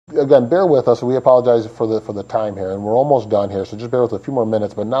again, bear with us. We apologize for the time here, and we're almost done here. So just bear with us a few more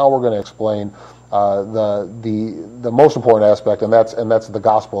minutes. But now we're going to explain the most important aspect, and that's the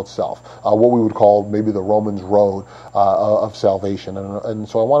gospel itself, what we would call maybe the Romans road of salvation. And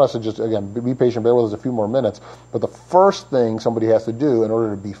so I want us to just, again, be patient, bear with us a few more minutes. But the first thing somebody has to do in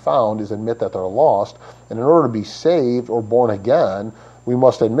order to be found is admit that they're lost. And in order to be saved or born again, we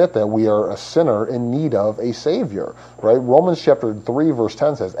must admit that we are a sinner in need of a Savior, right? Romans chapter 3, verse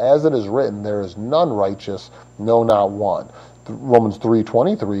 10 says, "As it is written, there is none righteous, no, not one." Romans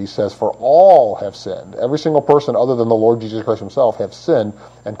 3:23 says, "For all have sinned." Every single person other than the Lord Jesus Christ himself have sinned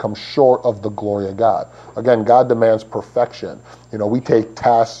and come short of the glory of God. Again, God demands perfection. We take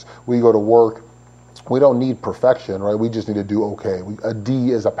tests, we go to work. We don't need perfection, right? We just need to do okay. A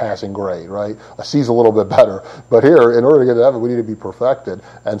D is a passing grade, right? A C is a little bit better. But here, in order to get to heaven, we need to be perfected.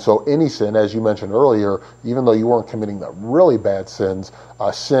 And so any sin, as you mentioned earlier, even though you weren't committing the really bad sins,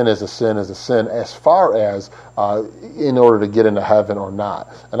 sin is a sin as far as in order to get into heaven or not.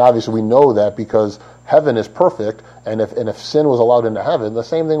 And obviously we know that because heaven is perfect, and if sin was allowed into heaven, the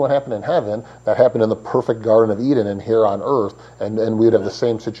same thing would happen in heaven that happened in the perfect Garden of Eden and here on earth, and we would have the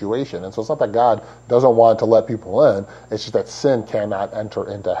same situation. And so it's not that God doesn't want to let people in, it's just that sin cannot enter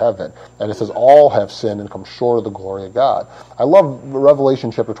into heaven. And it says all have sinned and come short of the glory of God. I love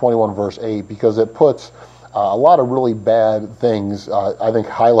Revelation chapter 21, verse 8, because it puts a lot of really bad things, I think,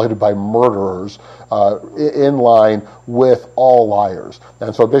 highlighted by murderers in line with all liars.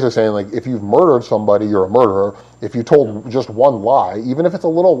 And so basically saying, like, if you've murdered somebody, you're a murderer. If you told just one lie, even if it's a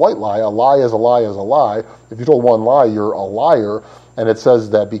little white lie, a lie is a lie is a lie. If you told one lie, you're a liar. And it says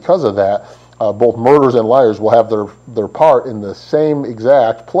that because of that, both murderers and liars will have their part in the same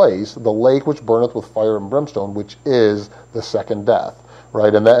exact place, the lake which burneth with fire and brimstone, which is the second death.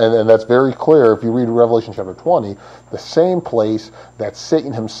 Right, and that's very clear if you read Revelation chapter 20, the same place that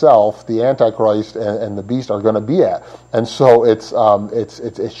Satan himself, the Antichrist, and the beast are going to be at. And so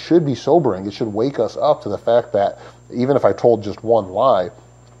it should be sobering. It should wake us up to the fact that even if I told just one lie,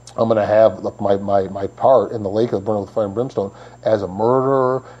 I'm going to have my part in the lake of burning with fire and brimstone as a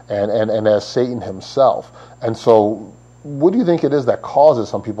murderer and as Satan himself. And so what do you think it is that causes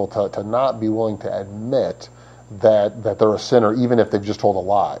some people to not be willing to admit that they're a sinner, even if they've just told a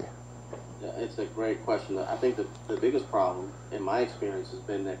lie? Yeah, it's a great question. I think the biggest problem, in my experience, has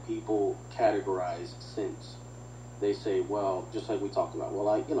been that people categorize sins. They say, well, just like we talked about, well,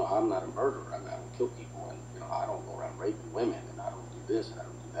 I'm not a murderer. I don't kill people, and I don't go around raping women, and I don't do this, and I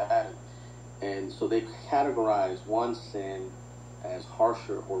don't do that. And so they categorize one sin as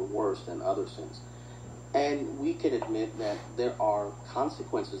harsher or worse than other sins. And we can admit that there are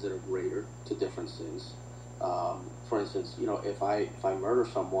consequences that are greater to different sins. For instance, if I murder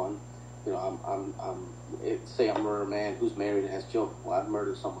someone, say I murder a man who's married and has children. Well, I've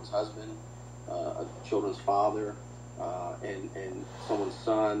murdered someone's husband, a children's father, and someone's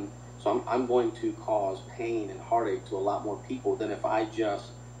son. So I'm going to cause pain and heartache to a lot more people than if I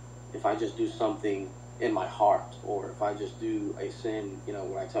just do something in my heart, or if I just do a sin,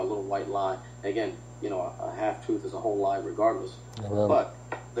 where I tell a little white lie. Again, a half-truth is a whole lie regardless. Amen. But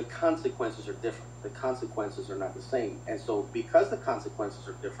the consequences are different. The consequences are not the same. And so because the consequences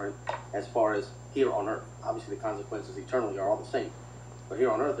are different as far as here on earth, obviously the consequences eternally are all the same. But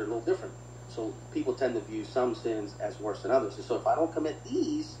here on earth, they're a little different. So people tend to view some sins as worse than others. And so if I don't commit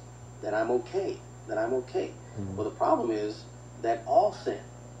these, then I'm okay. Mm-hmm. Well, the problem is that all sin,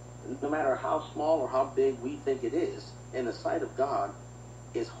 no matter how small or how big we think it is, in the sight of God,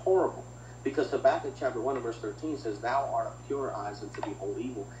 is horrible. Because Habakkuk chapter 1 and verse 13 says, "Thou art of pure eyes unto behold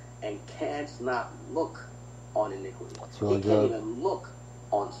evil, and canst not look on iniquity." Really He can't even look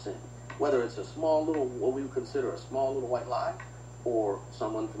on sin. Whether it's a small little, what we would consider a small little white lie, or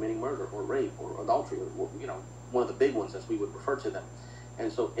someone committing murder or rape or adultery, or one of the big ones as we would refer to them.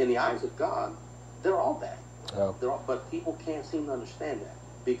 And so in the eyes of God, they're all bad. Yeah. But people can't seem to understand that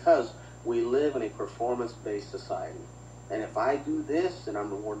because we live in a performance-based society. And if I do this, then I'm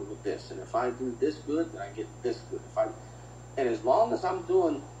rewarded with this. And if I do this good, then I get this good. And as long as I'm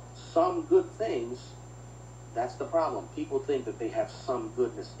doing some good things, that's the problem. People think that they have some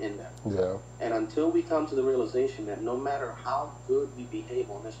goodness in them. Yeah. And until we come to the realization that no matter how good we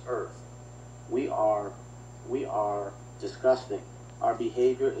behave on this earth, we are disgusting. Our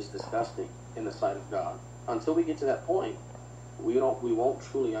behavior is disgusting in the sight of God. Until we get to that point, we won't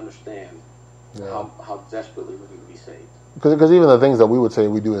truly understand how desperately we need to be saved. Because even the things that we would say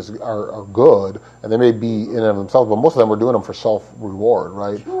we do are good, and they may be in and of themselves, but most of them we're doing them for self-reward,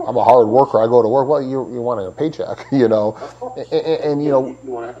 right? Sure. I'm a hard worker. I go to work. Well, you want a paycheck, Of course. and you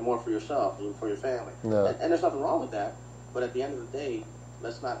want to have more for yourself and for your family. Yeah. And there's nothing wrong with that. But at the end of the day,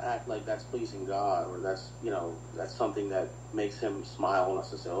 let's not act like that's pleasing God, or that's something that makes him smile on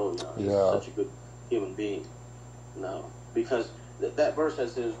us and say, oh, he's such a good human being. No, because that verse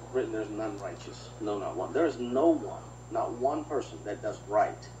as it is written, there's none righteous, no, not one. There is no one, not one person that does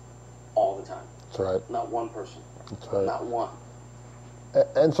right all the time. That's right. Not one person. That's right. Not one.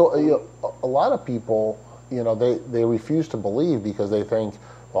 And so a lot of people, they refuse to believe because they think,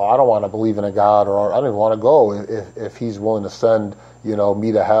 well, I don't want to believe in a God, or I don't even want to go if he's willing to send,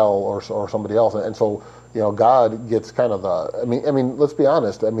 me to hell or somebody else. And so, God gets kind of I mean, let's be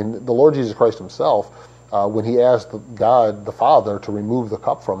honest. I mean, the Lord Jesus Christ himself, when he asked God, the Father, to remove the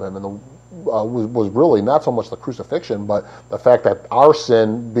cup from him, and was really not so much the crucifixion, but the fact that our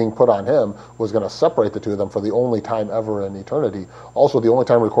sin being put on him was going to separate the two of them for the only time ever in eternity. Also, the only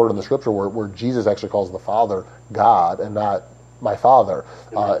time recorded in the Scripture where Jesus actually calls the Father God and not my Father,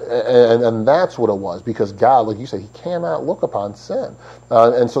 and that's what it was, because God, like you said, he cannot look upon sin,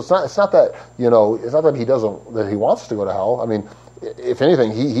 and so it's not that it's not that he wants us to go to hell. I mean, if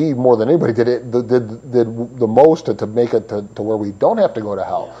anything, he more than anybody did the most to make it to where we don't have to go to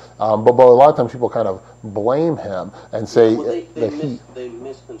hell. Yeah. But a lot of times people kind of blame him and say they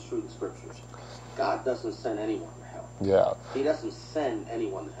misconstrue the Scriptures. God doesn't send anyone to hell. Yeah. He doesn't send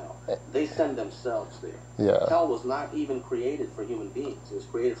anyone to hell. They send themselves there. Yeah. Hell was not even created for human beings. It was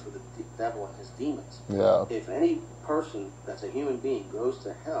created for the devil and his demons. Yeah. If any person that's a human being goes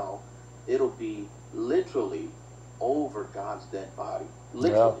to hell, it'll be literally over God's dead body.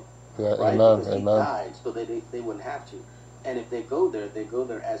 Literally. Yeah. Right? Amen. Because he Amen. died, so they wouldn't have to. And if they go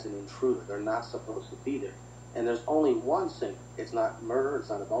there as an intruder. They're not supposed to be there. And there's only one sin. It's not murder, it's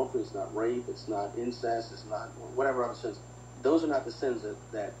not adultery, it's not rape, it's not incest, it's not whatever other sins. Those are not the sins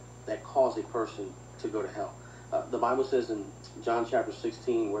that cause a person to go to hell. The Bible says in John chapter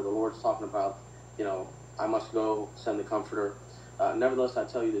 16, where the Lord's talking about, I must go send the Comforter. Nevertheless, I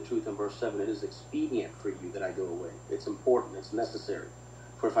tell you the truth, in verse 7, it is expedient for you that I go away. It's important, it's necessary.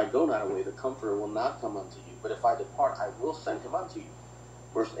 For if I go not away, the Comforter will not come unto you. But if I depart, I will send him unto you.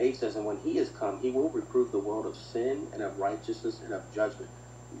 Verse 8 says, and when he is come, he will reprove the world of sin and of righteousness and of judgment.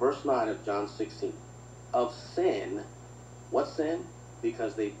 Verse 9 of John 16, of sin. What sin?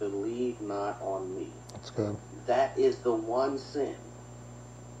 Because they believe not on me. That's good. That is the one sin,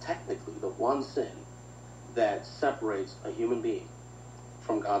 technically the one sin, that separates a human being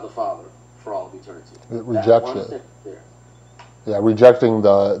from God the Father for all of eternity. Rejection. Yeah, rejecting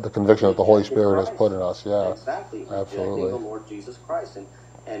the conviction that the Holy Spirit has put in us. Yeah, exactly. Absolutely. Rejecting the Lord Jesus Christ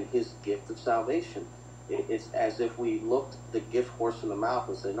and his gift of salvation. It's as if we looked the gift horse in the mouth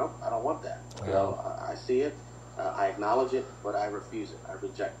and say, nope, I don't want that. Yeah. I see it, I acknowledge it, but I refuse it. I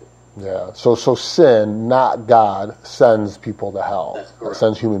reject it. Yeah. So sin, not God, sends people to hell. That's correct.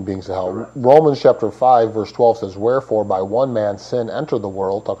 Sends human beings to hell. Correct. Romans chapter 5 verse 12 says, wherefore by one man sin entered the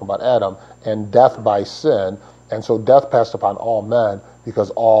world, talking about Adam, and death by sin, and so death passed upon all men because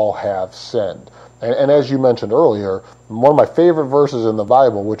all have sinned. And as you mentioned earlier, one of my favorite verses in the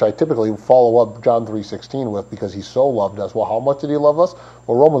Bible, which I typically follow up John 3:16 with, because he so loved us. Well, how much did he love us?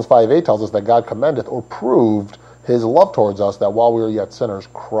 Well, Romans 5:8 tells us that God commendeth or proved his love towards us, that while we were yet sinners,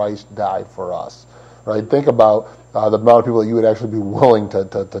 Christ died for us. Right? Think about the amount of people that you would actually be willing to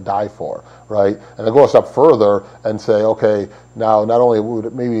die for, right? And then go a step further and say, okay, now not only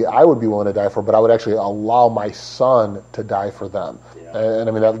would maybe I would be willing to die for, but I would actually allow my son to die for them. Yeah. And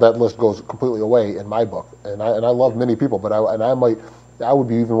I mean that list goes completely away in my book. And I love many people, but I would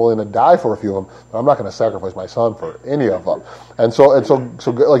be even willing to die for a few of them, but I'm not going to sacrifice my son for any of them. And so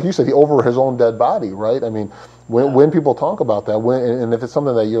like you said, he over his own dead body, right? I mean, when people talk about that, and if it's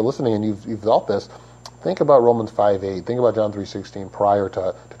something that you're listening and you've felt this, think about Romans 5:8. Think about John 3:16 prior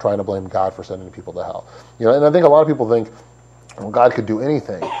to trying to blame God for sending people to hell. And I think a lot of people think, well, God could do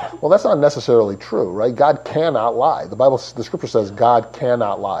anything. Well, that's not necessarily true, right? God cannot lie. The Scripture says God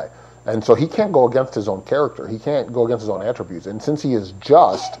cannot lie. And so he can't go against his own character. He can't go against his own attributes. And since he is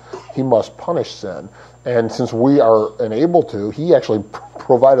just, he must punish sin. And since we are unable to, he actually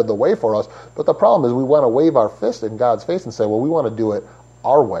provided the way for us. But the problem is we want to wave our fist in God's face and say, well, we want to do it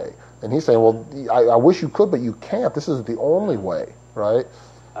our way. And he's saying, well, I wish you could, but you can't. This is the only way, right?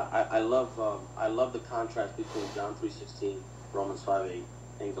 I love the contrast between John 3:16, Romans 5:8,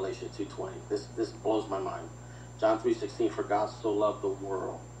 and Galatians 2:20. This blows my mind. John 3:16, for God so loved the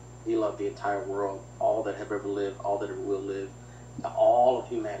world. He loved the entire world, all that have ever lived, all that ever will live, all of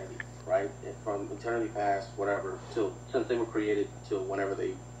humanity, right? And from eternity past, whatever, since they were created till whenever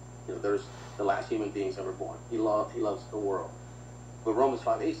there's the last human beings ever born. He loves the world. But Romans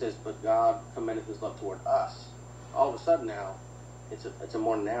 5:8 says, but God commendeth his love toward us. All of a sudden now, it's a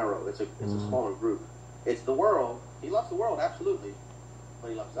more narrow, it's a smaller group. It's the world. He loves the world, absolutely. but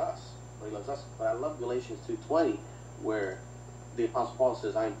he loves us. But I love Galatians 2:20, where the Apostle Paul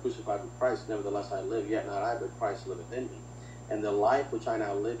says, I am crucified with Christ, nevertheless I live, yet not I, but Christ liveth in me. And the life which I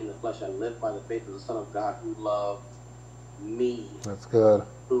now live in the flesh, I live by the faith of the Son of God, who loved me. That's good.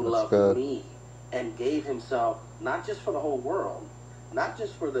 Who loved me and gave himself, not just for the whole world, not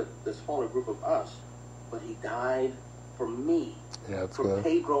just for the smaller group of us, but he died for me. Yeah, that's for good.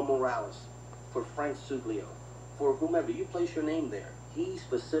 Pedro Morales, for Frank Suglio, for whomever. You place your name there. He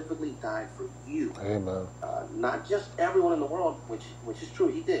specifically died for you. Amen. Not just everyone in the world, which is true,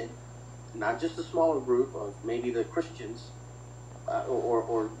 he did. Not just a smaller group of maybe the Christians,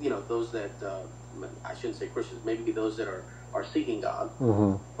 or those that I shouldn't say Christians, maybe those that are seeking God.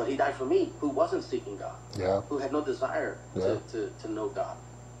 Mm-hmm. But he died for me, who wasn't seeking God. Yeah. Who had no desire to know God.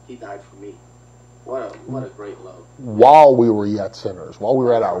 He died for me. What a great love. While we were yet sinners, while we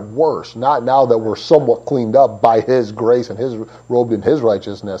were at our worst, not now that we're somewhat cleaned up by His grace and His robed in His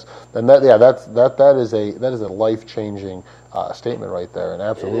righteousness. And that is a life-changing statement right there, and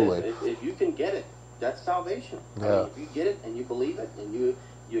absolutely. If you can get it, that's salvation. Yeah. I mean, if you get it and you believe it and you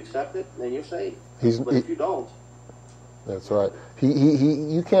accept it, then you're saved. But if you don't. That's right.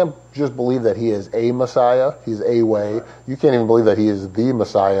 You can't just believe that He is a Messiah. He's a way. Right. You can't even believe that He is the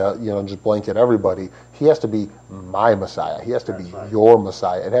Messiah, just blanket everybody. He has to be my Messiah. He has to be your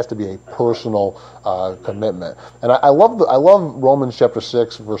Messiah. It has to be a personal commitment. And I love Romans chapter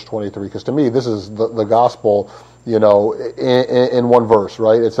 6, verse 23, because to me, this is the gospel, in one verse,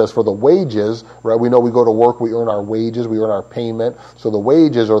 right? It says, for the wages, right? We know we go to work, we earn our wages, we earn our payment. So the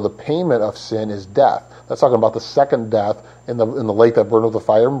wages or the payment of sin is death. That's talking about the second death in the lake that burned with the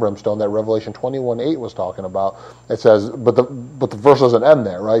fire and brimstone that Revelation 21:8 was talking about. It says, but the verse doesn't end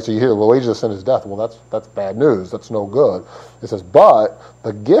there, right? So you hear the wages of sin is death. Well, that's bad news. That's no good. It says, but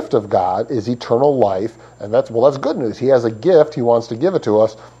the gift of God is eternal life, and that's good news. He has a gift. He wants to give it to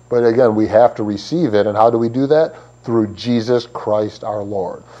us, but again, we have to receive it. And how do we do that? Through Jesus Christ our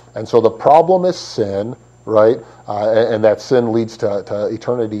Lord. And so the problem is sin, right? And that sin leads to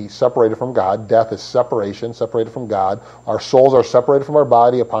eternity separated from God. Death is separation, separated from God. Our souls are separated from our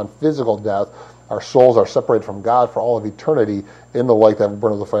body upon physical death. Our souls are separated from God for all of eternity in the lake that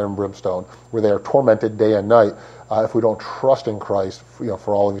burned with the fire and brimstone, where they are tormented day and night if we don't trust in Christ,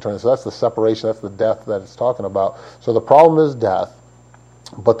 for all of eternity. So that's the separation. That's the death that it's talking about. So the problem is death.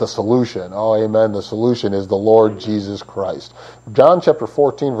 But the solution, amen, the solution is the Lord Jesus Christ. John chapter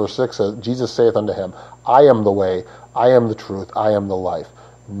 14, verse 6 says, Jesus saith unto him, I am the way, I am the truth, I am the life.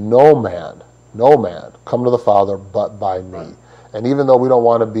 No man come to the Father but by me. And even though we don't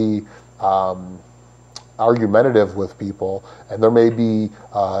want to be argumentative with people, and there may be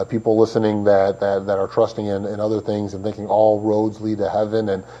people listening that are trusting in other things and thinking all roads lead to heaven,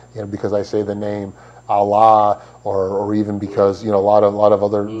 and because I say the name Allah, or even because a lot of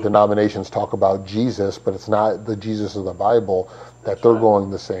other denominations talk about Jesus, but it's not the Jesus of the Bible, that they're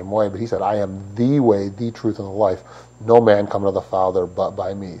going the same way. But he said, I am the way, the truth, and the life. No man come to the Father but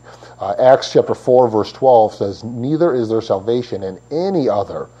by me. Acts chapter 4, verse 12 says, neither is there salvation in any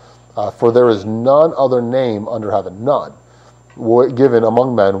other, for there is none other name under heaven, none, given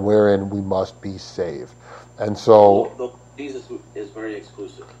among men wherein we must be saved. And so Jesus is very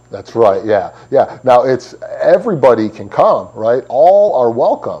exclusive. That's right, yeah. Now, it's everybody can come, right? All are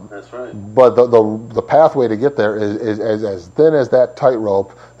welcome. That's right. But the pathway to get there is as thin as that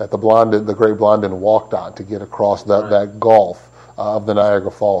tightrope that the great Blondin walked on to get across that gulf of the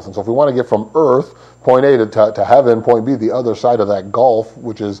Niagara Falls. And so if we want to get from Earth, point A, to heaven, point B, the other side of that gulf,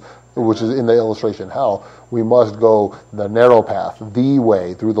 which is in the illustration hell, we must go the narrow path, the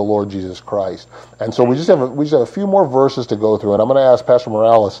way, through the Lord Jesus Christ. And so we just have a few more verses to go through, and I'm going to ask Pastor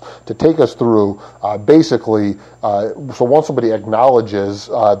Morales to take us through basically. So once somebody acknowledges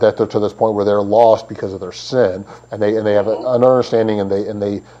that they're to this point where they're lost because of their sin, and they have an understanding, and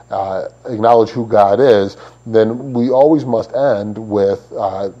they acknowledge who God is, then we always must end with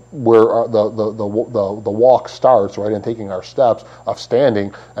where the walk starts, right, and taking our steps of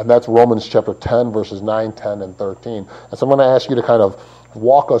standing, and that's Romans chapter 10, verses 9, 10, and 13. And so I'm going to ask you to kind of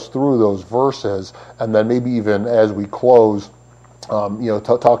walk us through those verses, and then maybe even as we close,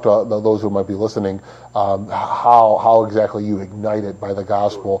 talk to those who might be listening, how exactly you ignited by the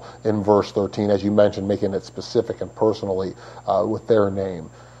gospel in verse 13, as you mentioned, making it specific and personally with their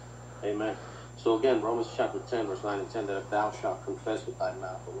name. Amen. So again, Romans chapter 10, verse 9 and 10, that if thou shalt confess with thy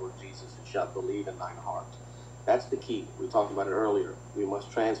mouth the Lord Jesus and shalt believe in thine heart. That's the key. We talked about it earlier. We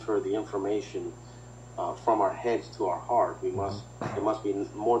must transfer the information from our heads to our heart. It must be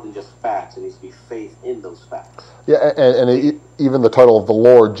more than just facts. It needs to be faith in those facts. Yeah, even the title of the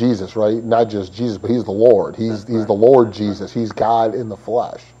Lord Jesus, right? Not just Jesus, but He's the Lord. He's the Lord Jesus. He's God in the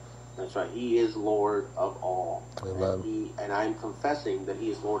flesh. That's right. He is Lord of all. Amen. And I'm confessing that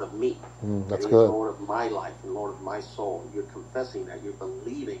He is Lord of me. That's that good. He is Lord of my life and Lord of my soul. You're confessing that. You're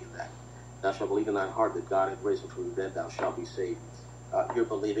believing in that. Thou shalt believe in thine heart that God hath raised Him from the dead. Thou shalt be saved. You're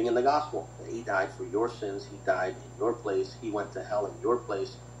believing in the gospel. That He died for your sins. He died in your place. He went to hell in your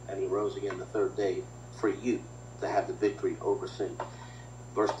place. And He rose again the third day for you to have the victory over sin.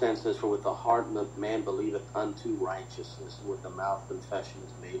 Verse 10 says, for with the heart man believeth unto righteousness, and with the mouth confession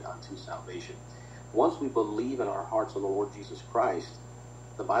is made unto salvation. Once we believe in our hearts on the Lord Jesus Christ,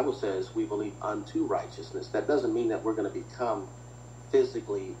 the Bible says we believe unto righteousness. That doesn't mean that we're going to become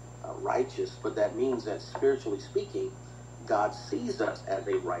physically righteous, but that means that spiritually speaking, God sees us as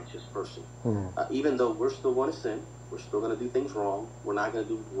a righteous person. Even though we're still going to sin, we're still going to do things wrong, we're not going to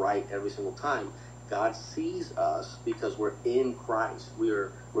do right every single time, God sees us because we're in Christ.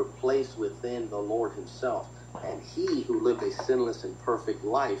 We're placed within the Lord Himself. And He who lived a sinless and perfect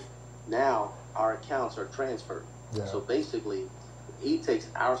life, now our accounts are transferred. Yeah. So basically, He takes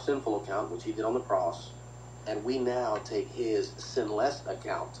our sinful account, which He did on the cross, and we now take His sinless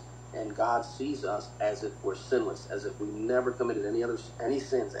account. And God sees us as if we're sinless, as if we've never committed any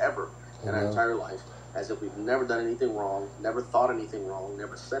sins ever in our entire life, as if we've never done anything wrong, never thought anything wrong,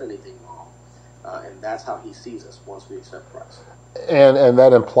 never said anything wrong. And that's how He sees us once we accept Christ. And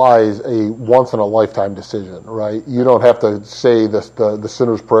that implies a once-in-a-lifetime decision, right? You don't have to say the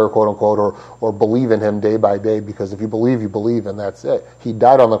sinner's prayer, quote unquote, or believe in Him day by day, because if you believe, and that's it. He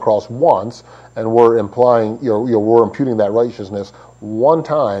died on the cross once, and we're implying, we're imputing that righteousness one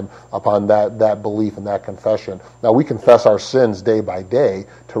time upon that belief and that confession. Now, we confess our sins day by day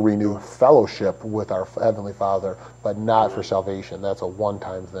to renew fellowship with our Heavenly Father, but not for salvation. That's a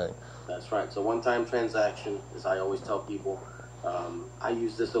one-time thing. That's right. It's a one-time transaction, as I always tell people. I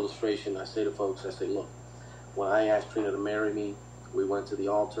use this illustration. I say to folks, look, when I asked Trina to marry me, we went to the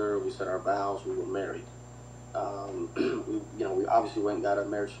altar, we said our vows, we were married. We obviously went and got a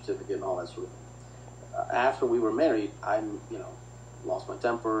marriage certificate and all that sort of thing. After we were married, I lost my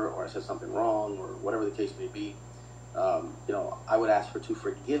temper, or I said something wrong, or whatever the case may be. I would ask her to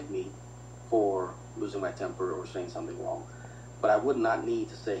forgive me for losing my temper or saying something wrong. But I would not need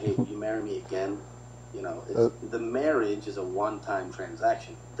to say, hey, will you marry me again? The marriage is a one-time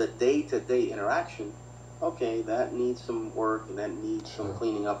transaction. The day-to-day interaction, okay, that needs some work and that needs some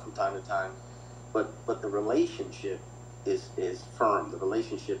cleaning up from time to time. But the relationship is firm. The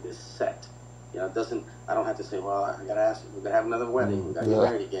relationship is set. I don't have to say, well, I got to ask, we got to have another wedding, we got to get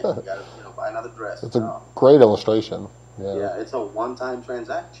married again, we got to buy another dress. It's a great illustration. Yeah, it's a one-time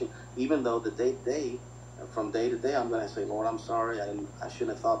transaction. Even though from day to day, I'm going to say, Lord, I'm sorry. I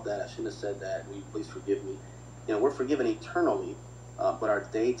shouldn't have thought that. I shouldn't have said that. Will you please forgive me? We're forgiven eternally, but our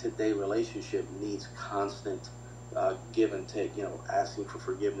day-to-day relationship needs constant give and take. Asking for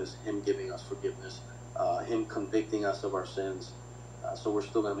forgiveness, Him giving us forgiveness, Him convicting us of our sins. So we're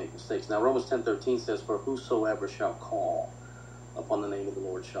still going to make mistakes. Now, Romans 10:13 says, for whosoever shall call upon the name of the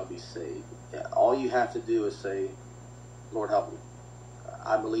Lord shall be saved. Yeah, all you have to do is say, Lord, help me.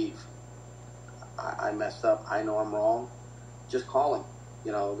 I believe. I messed up. I know I'm wrong. Just calling.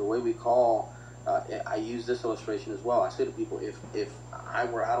 The way we call, I use this illustration as well. I say to people, if I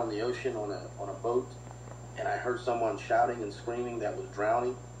were out on the ocean on a boat and I heard someone shouting and screaming that was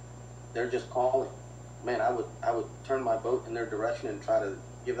drowning, they're just calling. Man, I would turn my boat in their direction and try to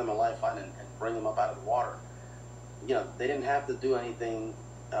give them a lifeline and bring them up out of the water. They didn't have to do anything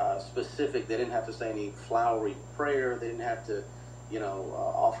specific. They didn't have to say any flowery prayer. They didn't have to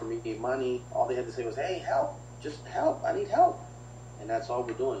offer me money. All they had to say was, hey, help, just help, I need help. And that's all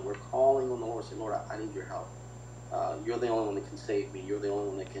we're doing. We're calling on the Lord, saying, Lord, I need your help. You're the only one that can save me. You're the only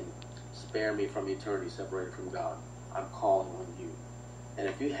one that can spare me from eternity separated from God. I'm calling on you. And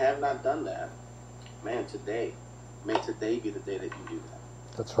if you have not done that, man, may today be the day that you do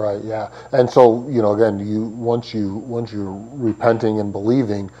that. That's right, yeah. And so, again, once you're repenting and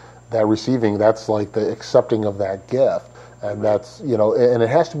believing, that receiving, that's like the accepting of that gift. And that's, and it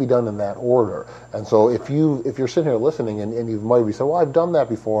has to be done in that order. And so if you're sitting here listening and you might be saying, well, I've done that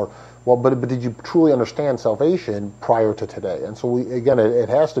before. Well, but did you truly understand salvation prior to today? And so it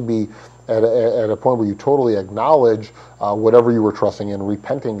has to be at a point where you totally acknowledge whatever you were trusting in,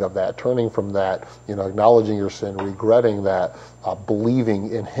 repenting of that, turning from that, acknowledging your sin, regretting that,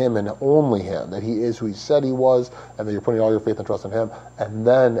 believing in Him and only Him, that He is who He said He was, and that you're putting all your faith and trust in Him, and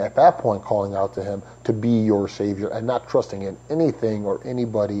then at that point calling out to Him to be your Savior and not trusting in anything or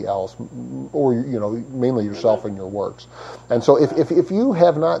anybody else, or mainly yourself and your works. And so if you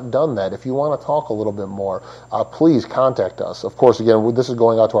have not done that, if you want to talk a little bit more, please contact us. Of course, again, this is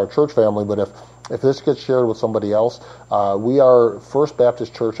going out to our church family, but if this gets shared with somebody else, we are First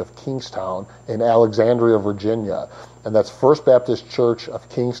Baptist Church of Kingstowne in Alexandria, Virginia. And that's First Baptist Church of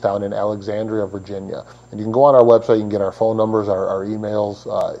Kingstowne in Alexandria, Virginia. And you can go on our website, you can get our phone numbers, our emails,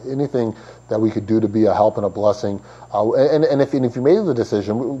 anything that we could do to be a help and a blessing. And if you made the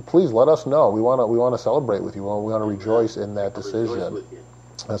decision, please let us know. We want to celebrate with you. We want to rejoice in that decision.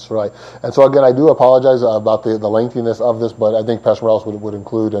 That's right. And so again, I do apologize about the lengthiness of this, but I think Pastor Morales would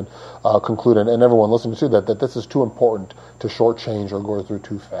include and conclude, and everyone listening to that this is too important to shortchange or go through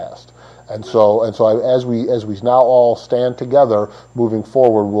too fast. And so as we now all stand together moving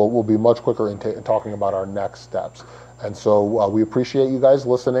forward, we'll be much quicker in talking about our next steps. And so we appreciate you guys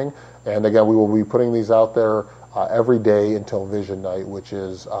listening. And again, we will be putting these out there every day until Vision Night, which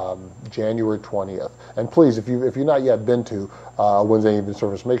is January 20th. And please, if you've not yet been to Wednesday evening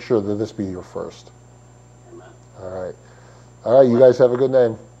service, make sure that this be your first. Amen. All right. You guys have a good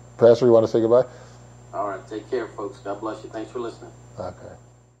name. Pastor, you want to say goodbye? All right. Take care, folks. God bless you. Thanks for listening. Okay.